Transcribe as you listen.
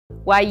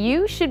Why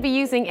you should be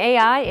using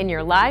AI in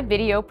your live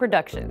video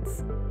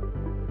productions.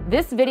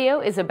 This video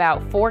is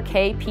about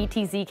 4K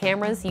PTZ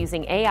cameras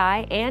using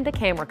AI and a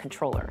camera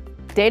controller.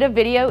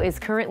 Datavideo is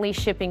currently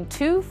shipping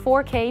two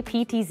 4K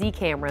PTZ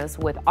cameras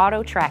with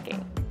auto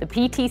tracking, the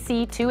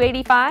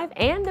PTC-285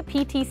 and the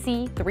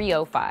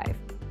PTC-305.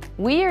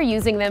 We are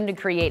using them to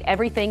create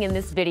everything in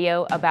this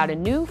video about a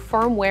new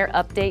firmware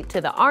update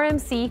to the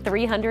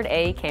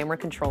RMC-300A Camera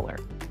Controller.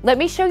 Let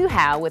me show you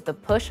how, with the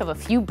push of a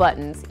few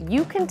buttons,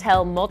 you can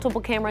tell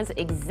multiple cameras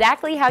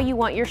exactly how you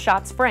want your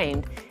shots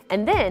framed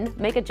and then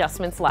make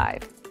adjustments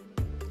live.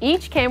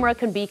 Each camera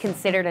can be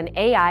considered an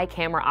AI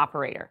camera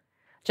operator.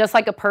 Just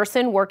like a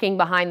person working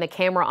behind the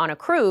camera on a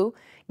crew,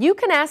 you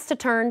can ask to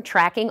turn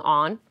tracking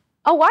on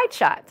a wide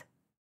shot,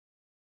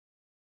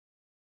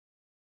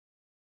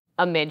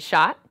 a mid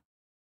shot,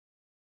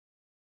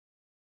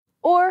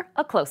 or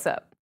a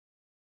close-up.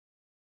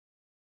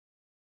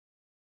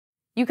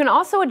 You can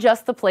also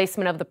adjust the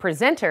placement of the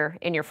presenter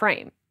in your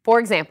frame. For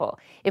example,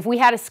 if we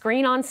had a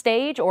screen on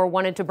stage or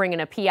wanted to bring in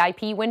a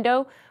PIP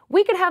window,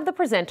 we could have the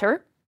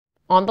presenter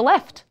on the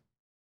left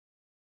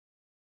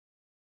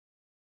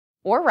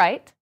or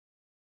right,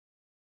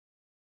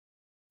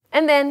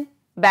 and then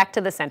back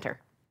to the center.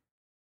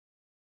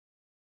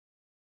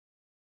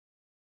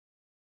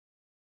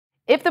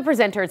 If the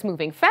presenter is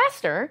moving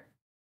faster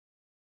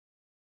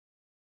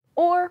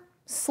or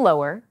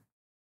slower,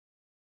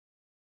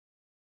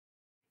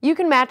 you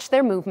can match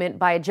their movement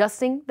by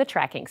adjusting the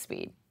tracking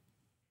speed.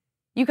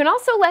 You can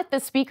also let the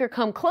speaker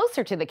come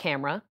closer to the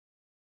camera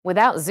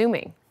without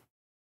zooming.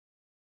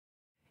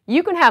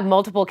 You can have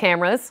multiple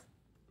cameras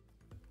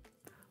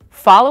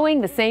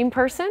following the same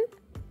person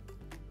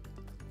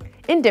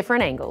in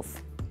different angles.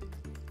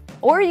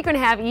 Or you can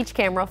have each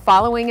camera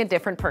following a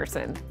different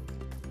person.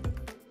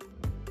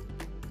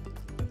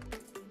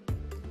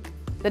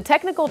 The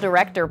technical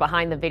director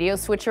behind the video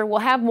switcher will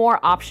have more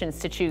options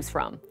to choose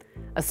from.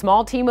 A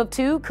small team of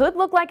 2 could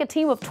look like a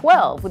team of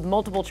 12 with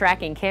multiple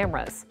tracking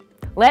cameras.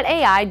 Let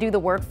AI do the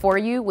work for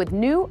you with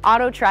new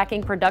auto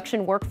tracking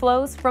production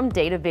workflows from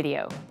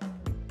Datavideo.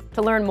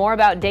 To learn more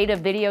about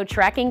Datavideo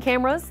tracking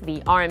cameras, the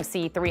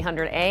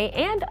RMC-300A,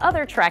 and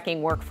other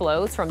tracking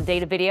workflows from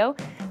Datavideo,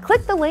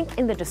 click the link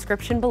in the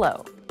description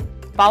below.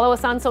 Follow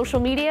us on social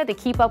media to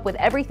keep up with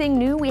everything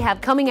new we have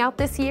coming out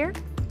this year.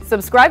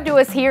 Subscribe to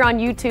us here on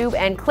YouTube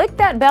and click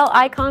that bell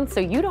icon so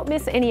you don't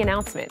miss any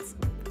announcements.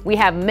 We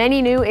have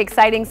many new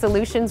exciting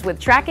solutions with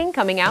tracking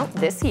coming out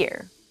this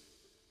year.